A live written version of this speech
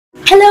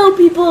Hello,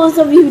 people of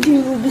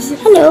YouTube.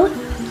 Hello.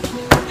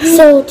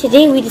 So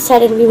today we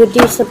decided we would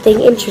do something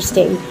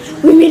interesting.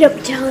 We made up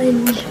a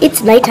challenge.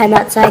 It's nighttime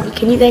outside.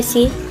 Can you guys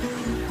see?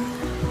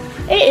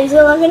 It is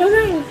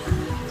 11:09.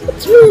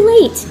 It's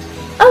really late.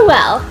 Oh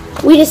well.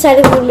 We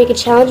decided we would make a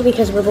challenge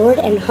because we're bored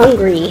and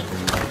hungry.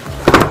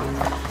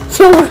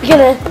 So we're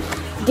gonna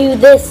do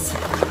this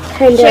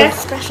kind Chef of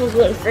special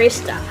gluten-free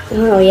stuff.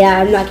 Oh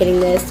yeah, I'm not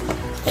getting this.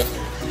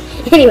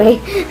 Anyway,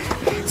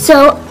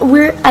 so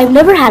I've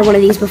never had one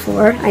of these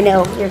before. I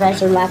know you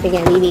guys are laughing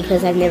at me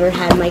because I've never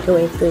had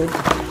microwave food.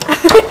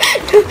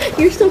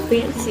 You're so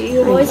fancy.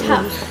 You always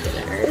have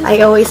dinners.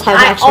 I always have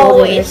actual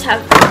always dinners.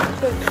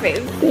 have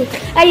microwave food.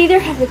 I either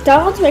have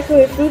McDonald's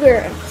microwave food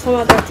or some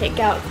other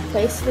takeout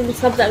place, and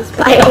sometimes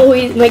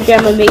My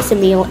grandma makes a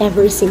meal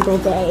every single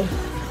day.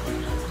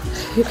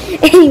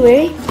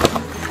 Anyway,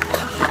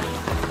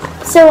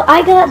 so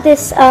I got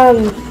this,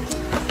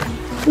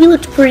 we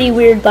looked pretty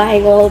weird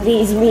buying all of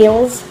these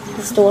meals at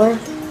the store.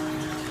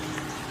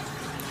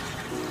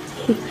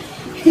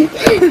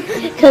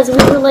 Because we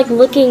were like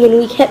looking and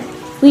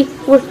we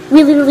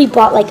literally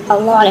bought like a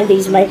lot of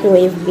these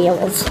microwave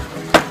meals.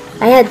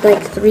 I had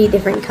like 3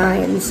 different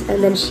kinds,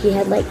 and then she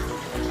had like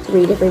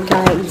 3 different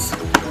kinds.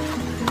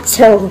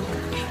 So,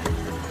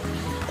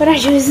 but I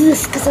chose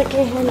this because I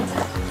can.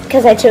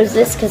 Because I chose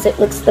this because it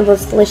looks the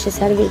most delicious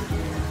out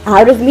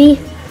of me.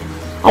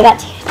 I got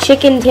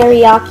chicken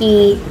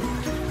teriyaki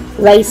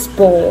rice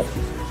bowl.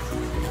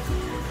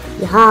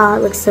 Yeah,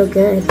 it looks so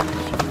good.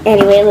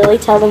 Anyway, Lily,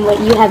 tell them what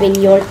you have in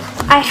your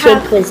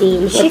kid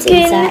cuisine. What's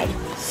inside?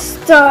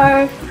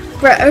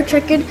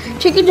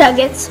 Chicken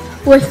nuggets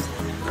with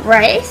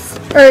rice,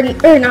 or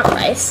not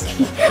rice.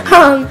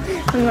 I'm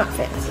not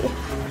fancy.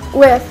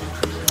 With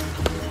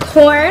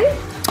corn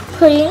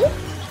pudding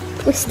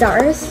with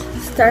star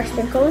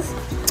sprinkles,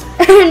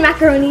 and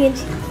macaroni and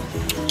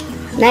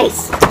cheese.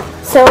 Nice.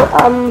 So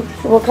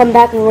we'll come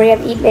back when we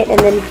have eaten it, and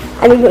then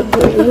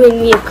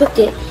when we have cooked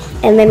it,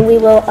 and then we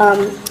will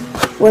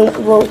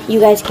you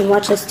guys can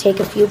watch us take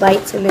a few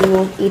bites, and then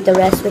we'll eat the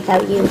rest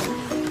without you,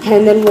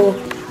 and then we'll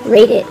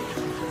rate it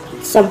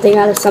something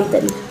out of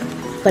something,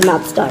 but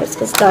not stars,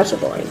 because stars are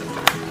boring.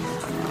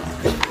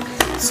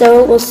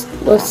 So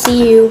we'll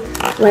see you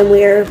when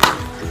we're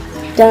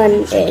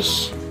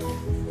done-ish.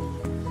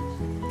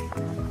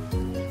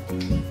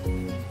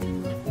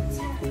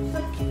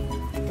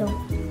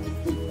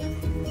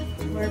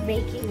 We're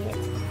making it.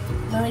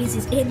 Lily's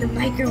is in the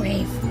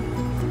microwave.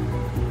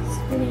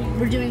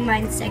 We're doing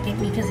mine second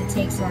because it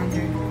takes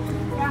longer.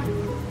 Yeah.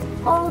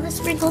 Oh, the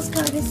sprinkles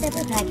come in a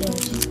separate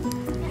package.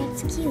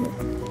 That's cute.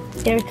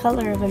 They're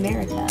color of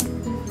America.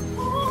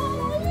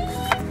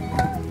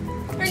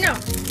 Or no.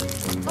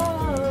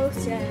 Oh,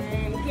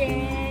 say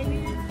can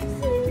you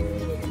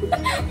see?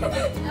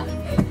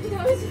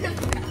 That was really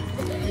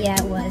bad. Yeah,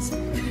 it was.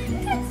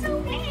 That's so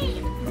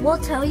mean. We'll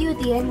tell you at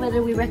the end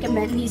whether we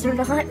recommend these or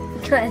not,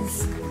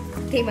 because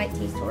they might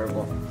taste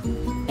horrible.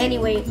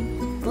 Anyway,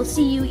 we'll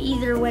see you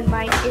either when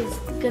mine is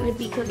going to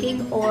be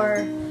cooking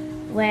or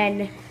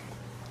when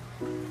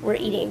we're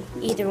eating.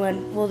 Either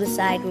one, we'll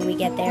decide when we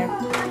get there.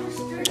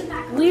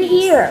 We're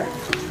here.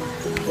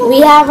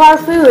 We have our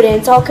food and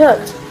it's all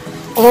cooked.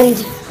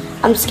 And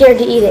I'm scared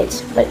to eat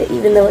it, but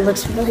even though it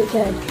looks really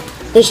good,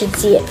 they should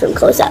see it from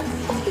close up.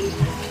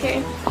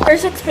 Okay.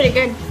 Yours looks pretty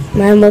good.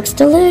 Mine looks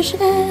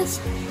delicious.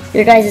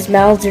 Your guys'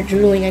 mouths are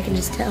drooling, I can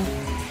just tell.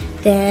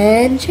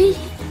 Then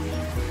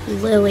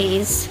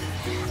Lily's.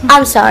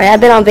 I'm sorry,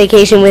 I've been on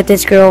vacation with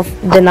this girl,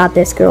 not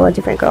this girl, a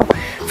different girl,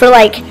 for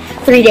like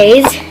 3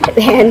 days,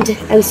 and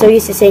I'm so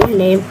used to saying her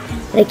name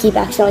that I keep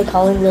accidentally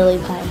calling Lily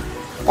by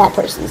that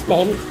person's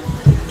name.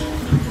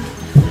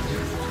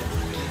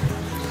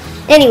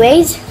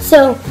 Anyways,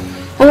 so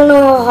I don't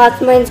know how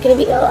hot mine's gonna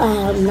be.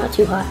 Not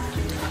too hot,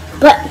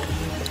 but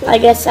I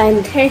guess I'm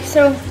Okay,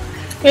 so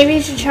maybe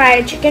you should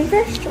try chicken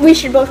first. We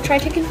should both try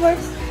chicken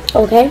first.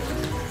 okay.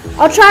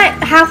 I'll try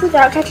half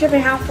without ketchup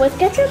and half with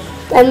ketchup.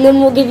 And then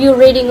we'll give you a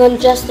rating on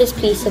just this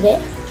piece of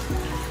it.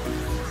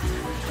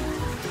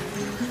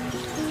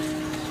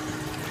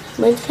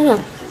 Mine's kind of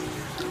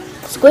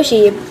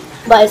squishy,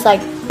 but it's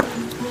like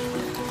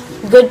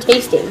good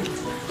tasting.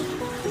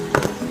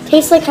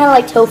 Tastes like kind of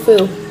like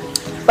tofu,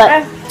 but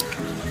I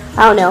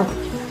don't know.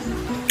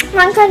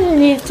 Mine kind of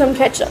needs some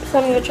ketchup, so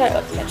I'm gonna try it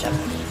with ketchup.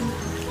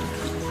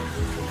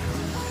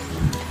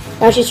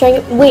 Now she's trying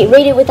it. Wait,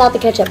 rate it without the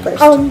ketchup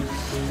first.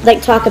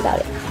 Like, talk about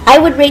it. I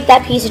would rate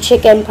that piece of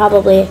chicken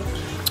probably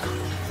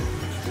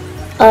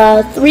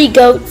 3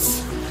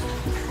 goats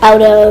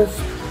out of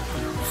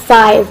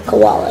 5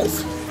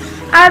 koalas.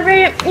 I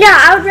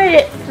would rate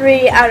it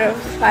 3 out of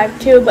 5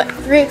 too, but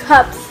 3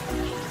 cups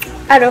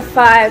out of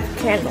 5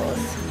 candles.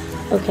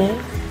 Okay.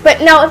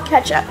 But not with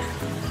ketchup.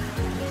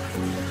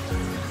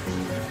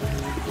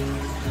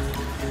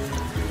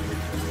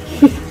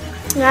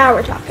 Now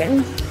we're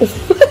talking.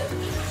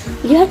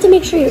 You have to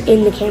make sure you're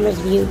in the camera's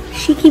view.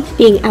 She keeps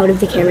being out of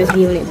the camera's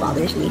view and it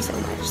bothers me so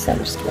much, so I'm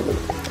just gonna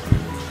leave that.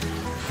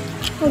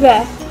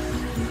 Okay.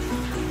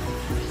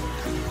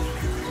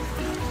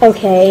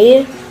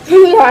 Okay.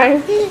 Sorry.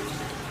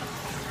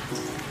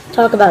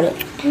 Talk about it.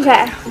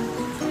 Okay.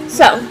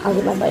 So, I'll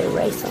get my bite of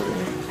rice on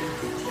there.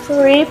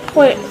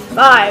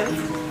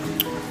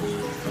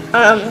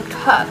 3.5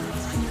 cup.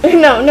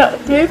 No,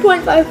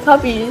 3.5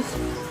 puppies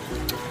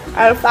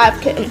out of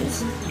 5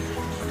 kittens.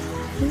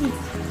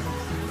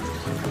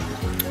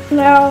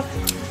 Now,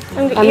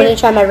 I'm gonna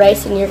try my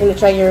rice and you're gonna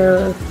try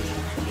your...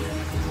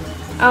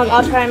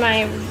 I'll try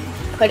my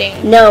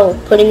pudding. No,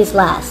 pudding is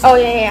last. Oh,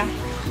 yeah.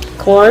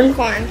 Corn?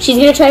 Corn. She's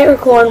gonna try her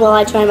corn while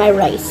I try my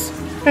rice.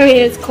 I mean,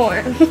 it's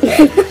corn.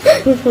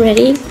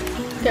 Ready?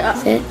 Go.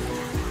 Sit.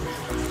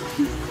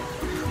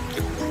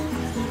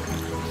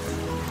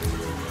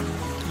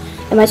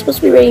 Am I supposed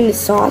to be rating the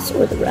sauce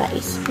or the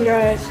rice?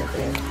 Yes.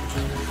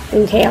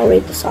 Okay, I'll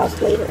rate the sauce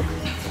later.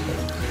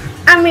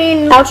 I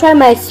mean, I'll try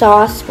my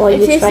sauce while it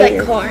you tastes try like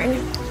your... corn.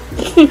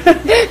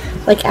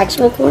 Like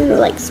actual corn or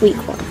like sweet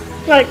corn?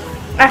 Like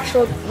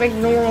actual, like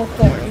normal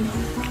corn.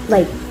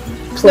 Like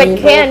Like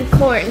canned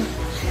corn.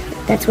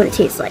 That's what it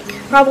tastes like.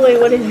 Probably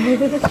what it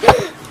is.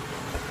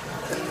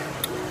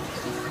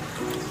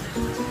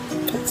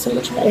 That's so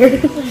much better.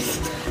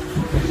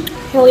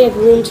 Now we have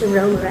room to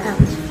roam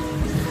around.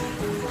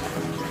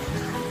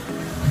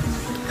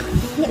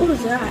 What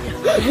was that?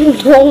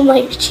 Oh,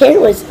 my chair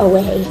was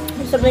away.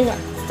 Something got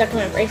stuck in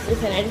my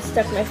braces and I just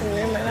stuck my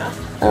finger in my mouth.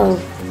 Oh,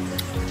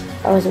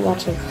 I wasn't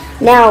watching.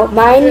 Now,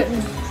 my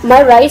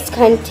rice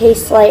kind of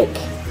tastes like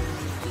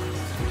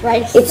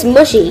Rice. it's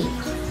mushy.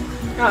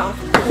 Oh.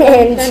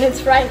 And then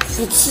it's rice.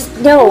 it's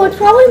Well, it's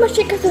probably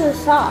mushy because of the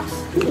sauce.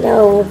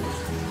 no,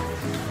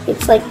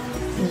 it's like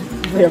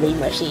really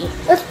mushy.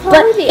 That's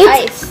probably the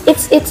ice.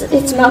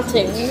 It's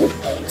melting.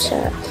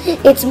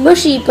 It's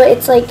mushy, but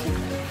it's like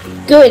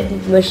good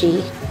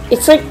mushy.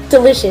 It's like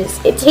delicious.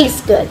 It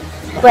tastes good.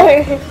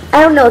 But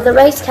I don't know, the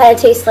rice kind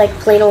of tastes like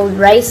plain old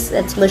rice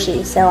that's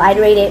mushy. So I'd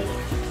rate it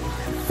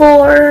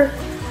 4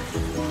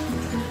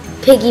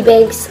 piggy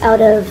banks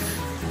out of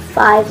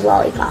 5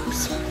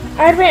 lollipops.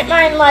 I'd rate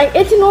mine like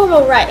it's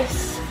normal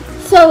rice.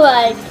 So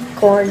like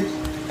Corn.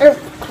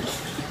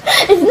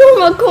 It's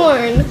normal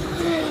corn.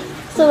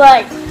 So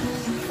like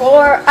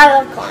 4. I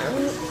love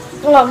corn.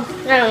 Well,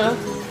 I don't know.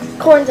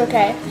 Corn's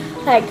okay.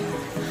 Like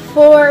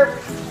 4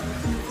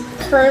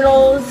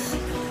 kernels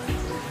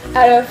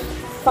out of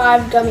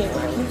 5 gummy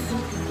worms.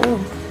 Oh.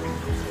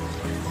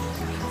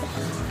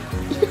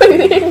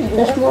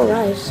 There's more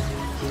rice.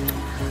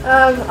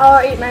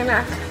 I'll eat my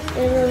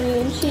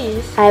macaroni and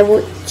cheese. I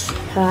will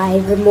try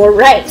the more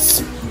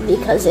rice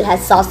because it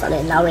has sauce on it,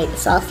 and I'll rate the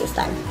sauce this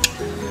time.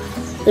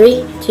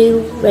 3,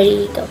 2,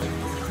 ready, go.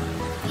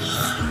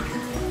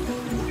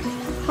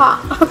 Hot.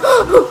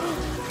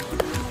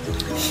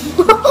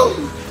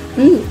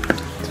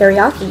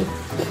 Teriyaki.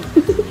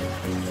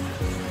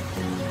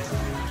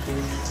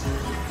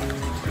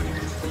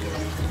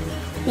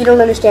 You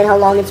don't understand how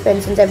long it's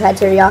been since I've had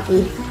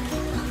teriyaki.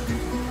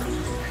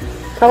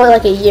 Probably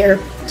like a year,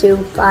 2,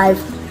 5.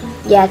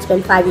 Yeah, it's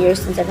been 5 years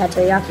since I've had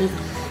teriyaki.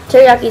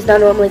 Teriyaki is not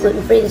normally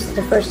gluten-free. This is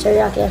the first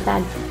teriyaki I've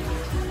had.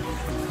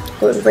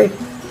 Gluten-free.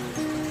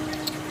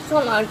 It's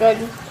not good.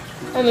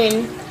 I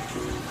mean,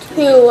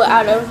 2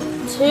 out of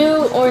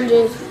 2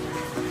 oranges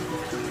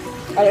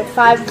out of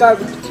 5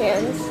 garbage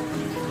cans.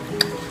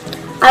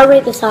 I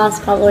rate the sauce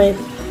probably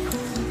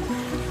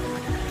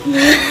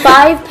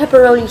 5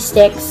 pepperoni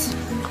sticks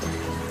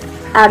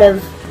out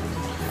of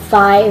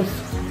 5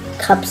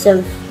 cups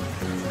of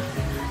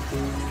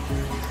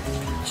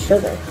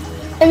sugar.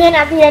 And then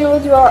at the end we'll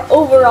do our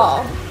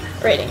overall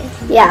rating.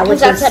 Yeah, which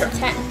that's is out of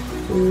 10.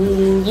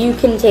 you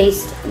can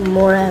taste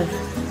more of.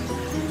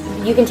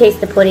 You can taste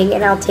the pudding,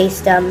 and I'll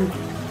taste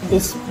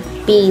this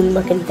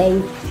bean-looking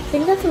thing. I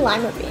think that's a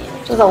lima bean.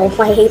 Oh,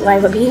 I hate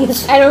lima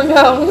beans. I don't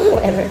know.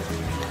 Whatever.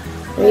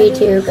 3,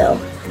 2, go.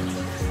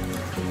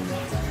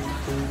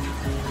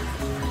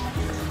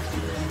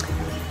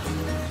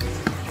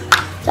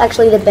 It's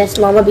actually the best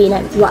lima bean.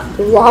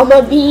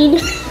 Llama bean.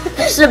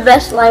 It's the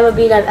best lima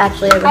bean I've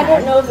actually ever had. I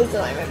don't know if it's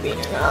a lima bean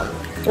or not.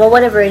 Well,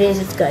 whatever it is,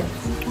 it's good.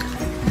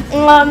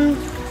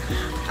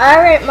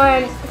 I rate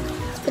mine.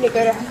 It's pretty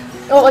good.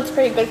 Oh, it's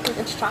pretty good because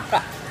it's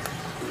chocolate.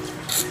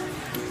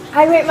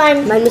 I rate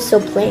mine Mine is so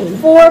plain.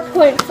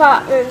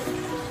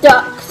 4.5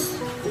 ducks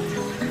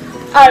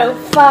out of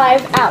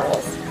 5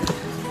 owls.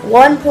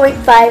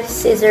 1.5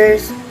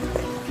 scissors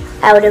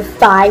out of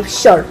 5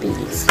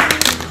 Sharpies.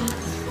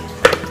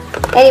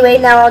 Anyway,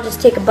 now I'll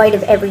just take a bite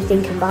of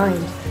everything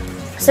combined.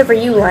 Except for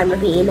you, lima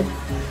bean.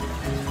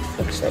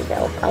 Actually,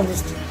 no. I'll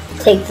just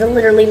take the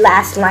literally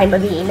last lima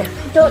bean.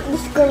 Don't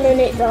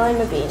discriminate the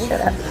lima bean.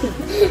 Shut up.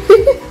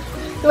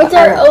 What's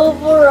your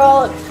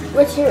overall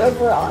experience?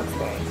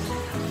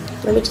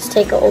 Let me just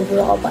take an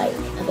overall bite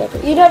of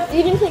everything. You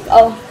didn't think,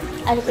 oh,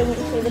 I didn't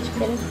see the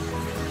chicken.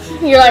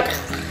 You're like,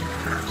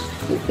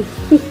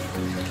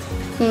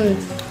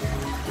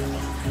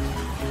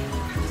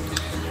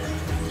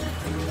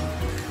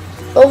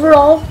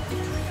 Overall,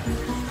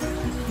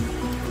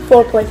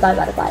 4.5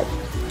 out of 5.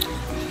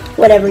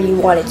 Whatever you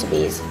want it to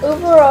be.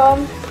 overall,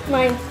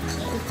 mine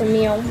is a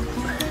meal.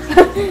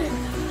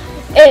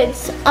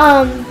 It's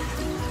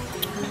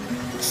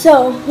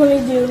So let me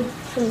do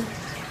some,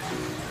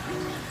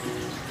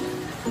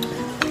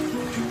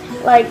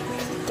 like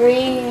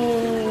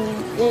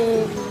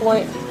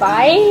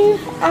 3.5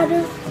 out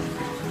of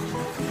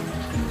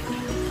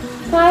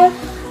 5.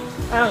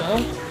 I don't know,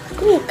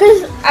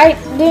 because I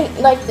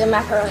didn't like the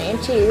macaroni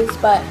and cheese,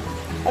 but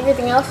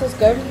everything else was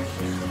good.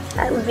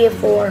 That would be a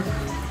 4.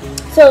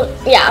 So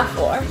yeah, a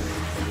 4.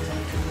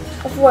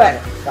 A 4 out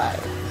of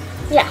 5.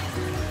 Yeah.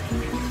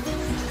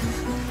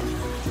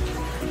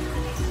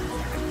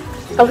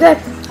 Okay.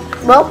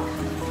 Well,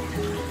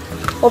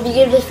 hope you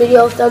give this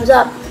video a thumbs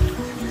up.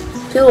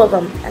 2 of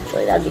them,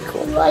 actually. That'd be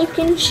cool. Like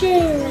and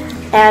share.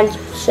 And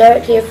share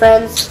it to your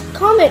friends.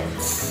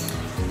 Comments.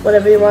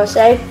 Whatever you want to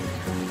say.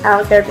 I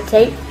don't care if it's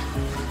hate.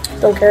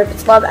 Don't care if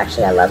it's love.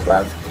 Actually, I love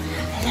love.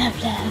 I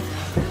love love.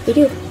 You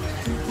do.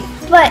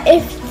 But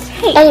if it's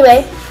hate,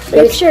 Anyway.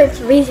 make sure it's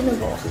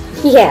reasonable.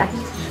 Yeah.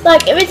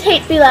 Like, if it's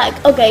hate, be like,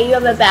 okay, you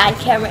have a bad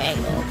camera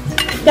angle.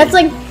 That's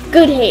like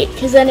good hate,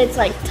 because then it's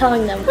like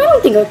telling them. I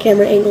don't think our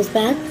camera angle's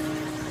bad.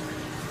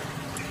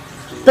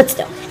 But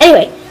still.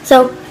 Anyway,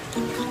 so,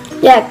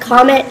 yeah,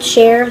 comment,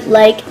 share,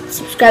 like,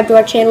 subscribe to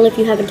our channel if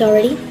you haven't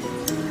already.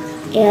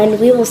 And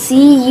we will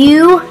see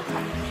you.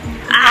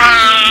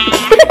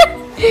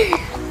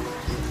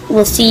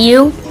 We'll see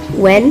you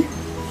when?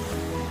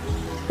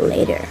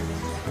 Later.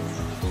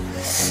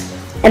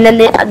 And then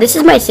this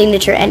is my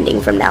signature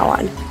ending from now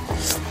on.